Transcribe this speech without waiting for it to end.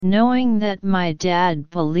Knowing that my dad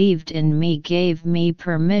believed in me gave me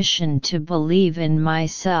permission to believe in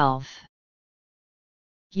myself.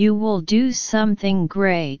 You will do something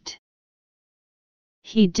great.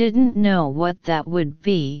 He didn't know what that would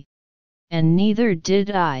be, and neither did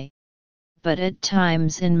I, but at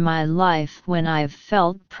times in my life when I've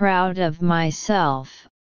felt proud of myself,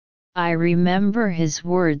 I remember his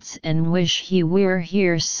words and wish he were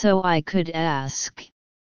here so I could ask,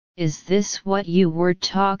 "Is this what you were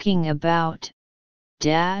talking about,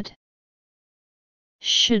 Dad?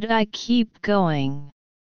 Should I keep going?"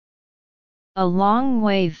 A long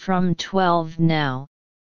way from 12 now,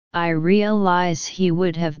 I realize he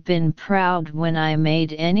would have been proud when I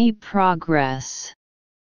made any progress.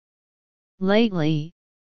 Lately,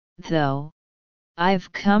 though,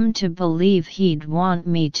 I've come to believe he'd want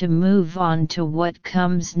me to move on to what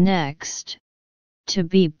comes next, to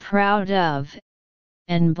be proud of,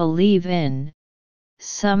 and believe in,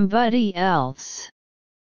 somebody else.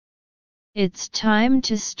 It's time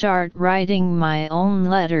to start writing my own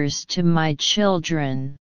letters to my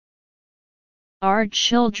children. Our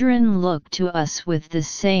children look to us with the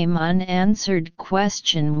same unanswered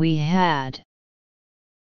question we had.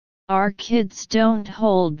 Our kids don't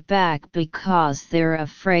hold back because they're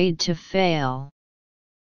afraid to fail.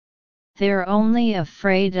 They're only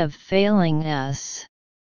afraid of failing us.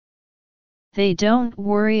 They don't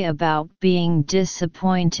worry about being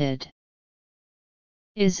disappointed.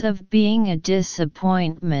 Is of being a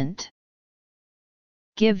disappointment.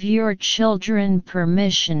 Give your children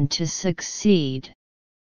permission to succeed.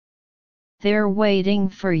 They're waiting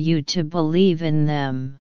for you to believe in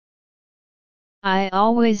them. I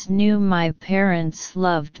always knew my parents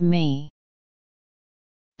loved me.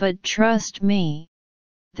 But trust me,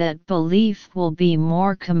 that belief will be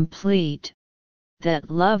more complete, that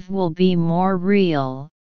love will be more real,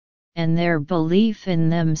 and their belief in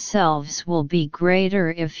themselves will be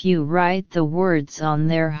greater if you write the words on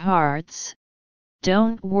their hearts.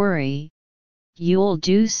 Don't worry, you'll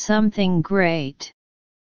do something great.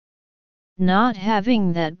 Not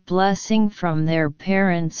having that blessing from their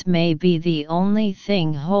parents may be the only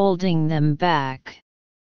thing holding them back.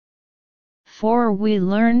 For we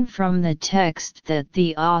learn from the text that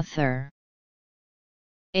the author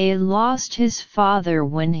A lost his father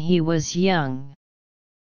when he was young.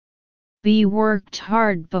 B worked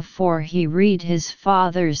hard before he read his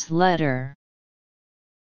father's letter.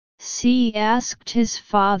 C asked his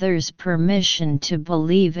father's permission to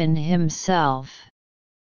believe in himself.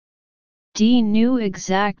 D knew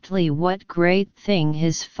exactly what great thing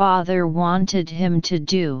his father wanted him to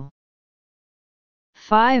do.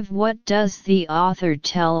 5. What does the author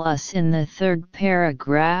tell us in the third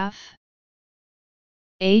paragraph?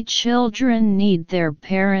 A. Children need their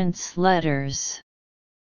parents' letters.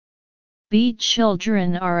 B.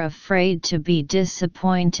 Children are afraid to be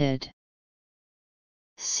disappointed.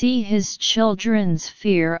 C. His children's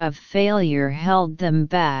fear of failure held them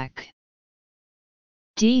back.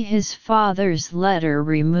 D. His father's letter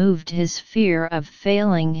removed his fear of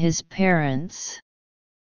failing his parents.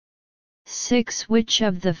 6. Which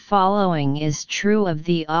of the following is true of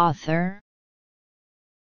the author?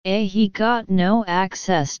 A. He got no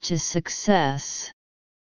access to success.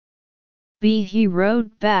 B. He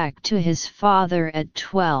wrote back to his father at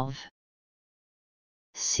 12.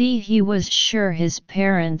 C. He was sure his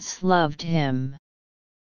parents loved him.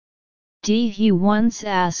 D. He once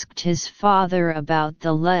asked his father about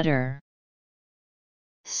the letter.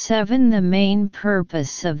 7. The main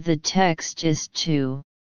purpose of the text is to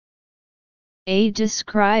A.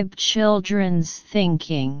 Describe children's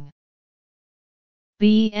thinking.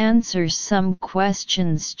 B. Answer some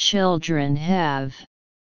questions children have.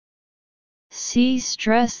 C.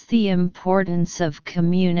 Stress the importance of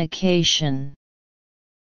communication.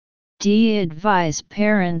 D. Advise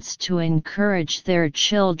parents to encourage their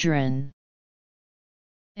children.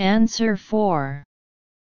 Answer 4.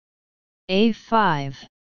 A5.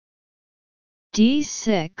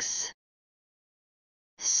 D6.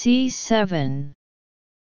 C7.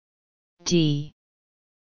 D.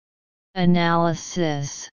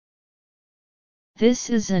 Analysis. This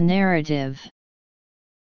is a narrative.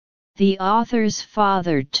 The author's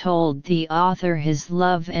father told the author his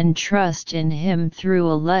love and trust in him through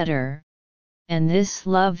a letter, and this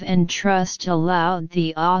love and trust allowed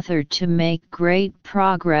the author to make great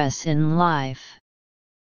progress in life.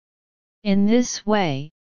 In this way,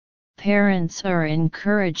 parents are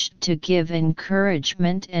encouraged to give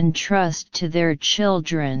encouragement and trust to their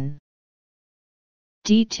children.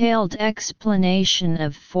 Detailed explanation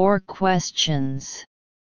of 4 questions.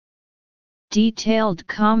 Detailed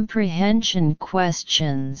comprehension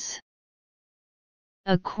questions.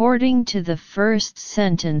 According to the first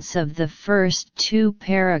sentence of the first two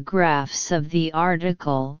paragraphs of the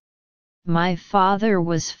article, my father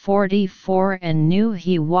was 44 and knew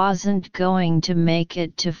he wasn't going to make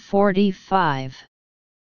it to 45.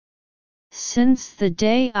 Since the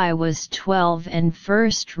day I was 12 and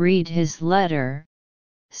first read his letter,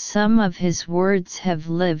 some of his words have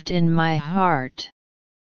lived in my heart.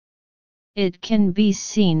 It can be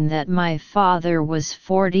seen that my father was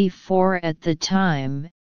 44 at the time,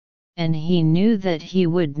 and he knew that he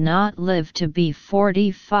would not live to be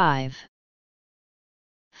 45.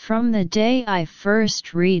 From the day I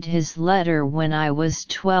first read his letter when I was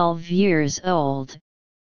 12 years old,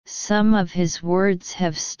 some of his words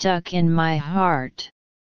have stuck in my heart.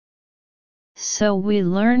 So we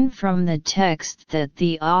learn from the text that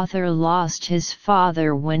the author lost his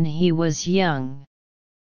father when he was young.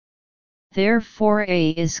 Therefore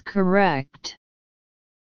A is correct.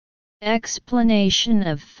 Explanation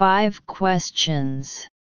of 5 questions.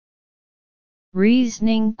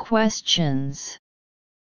 Reasoning questions.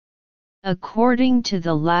 According to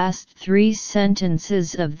the last 3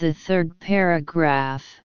 sentences of the third paragraph,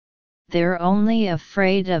 they're only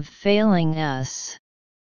afraid of failing us.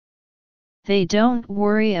 They don't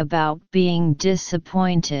worry about being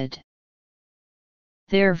disappointed.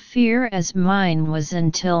 Their fear, as mine was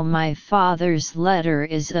until my father's letter,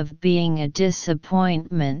 is of being a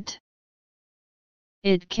disappointment.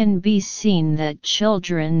 It can be seen that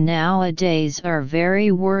children nowadays are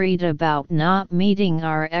very worried about not meeting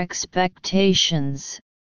our expectations,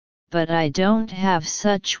 but I don't have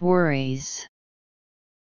such worries.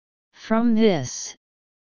 From this,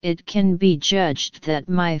 it can be judged that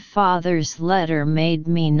my father's letter made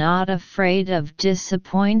me not afraid of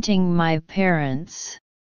disappointing my parents.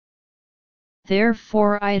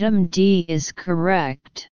 Therefore item D is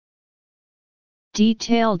correct.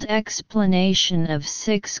 Detailed explanation of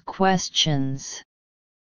 6 questions.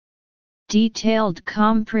 Detailed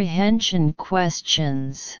comprehension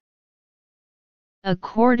questions.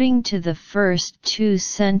 According to the first 2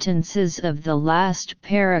 sentences of the last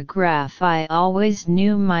paragraph, I always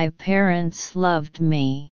knew my parents loved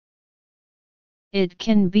me. It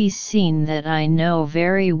can be seen that I know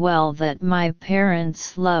very well that my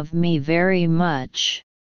parents love me very much.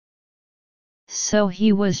 So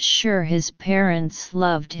he was sure his parents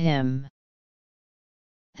loved him.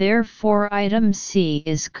 Therefore item C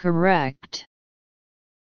is correct.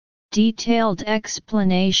 Detailed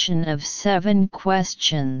explanation of 7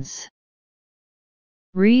 questions.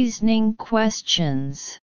 Reasoning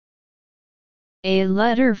questions. A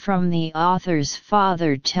letter from the author's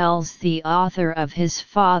father tells the author of his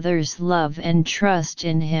father's love and trust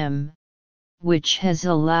in him, which has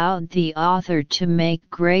allowed the author to make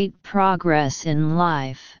great progress in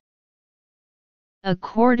life.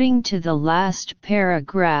 According to the last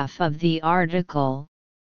paragraph of the article,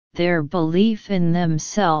 their belief in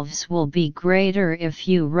themselves will be greater if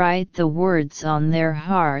you write the words on their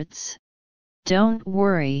hearts. Don't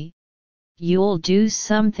worry, you'll do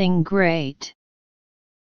something great.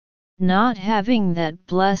 Not having that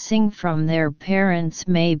blessing from their parents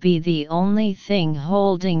may be the only thing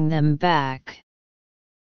holding them back.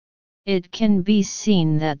 It can be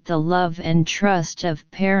seen that the love and trust of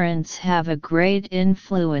parents have a great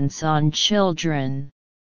influence on children.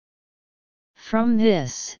 From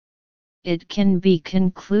this, it can be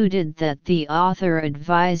concluded that the author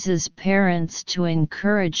advises parents to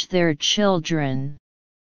encourage their children.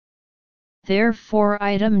 Therefore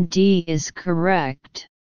item D is correct.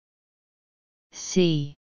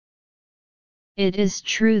 C. It is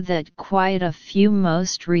true that quite a few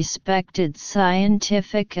most respected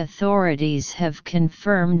scientific authorities have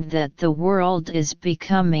confirmed that the world is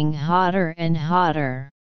becoming hotter and hotter.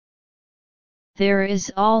 There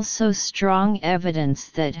is also strong evidence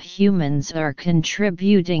that humans are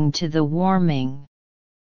contributing to the warming.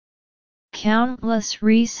 Countless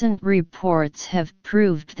recent reports have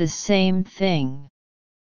proved the same thing.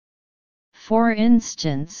 For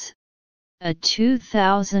instance, a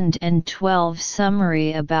 2012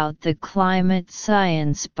 summary about the climate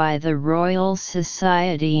science by the Royal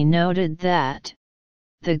Society noted that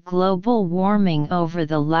the global warming over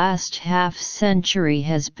the last half-century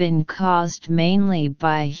has been caused mainly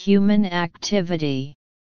by human activity.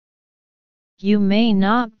 You may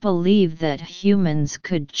not believe that humans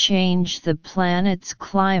could change the planet's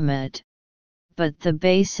climate, but the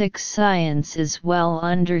basic science is well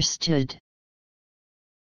understood.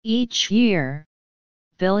 Each year,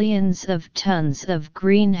 billions of tons of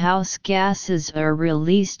greenhouse gases are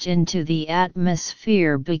released into the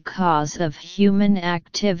atmosphere because of human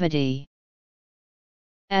activity.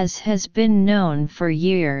 As has been known for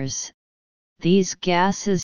years, These gases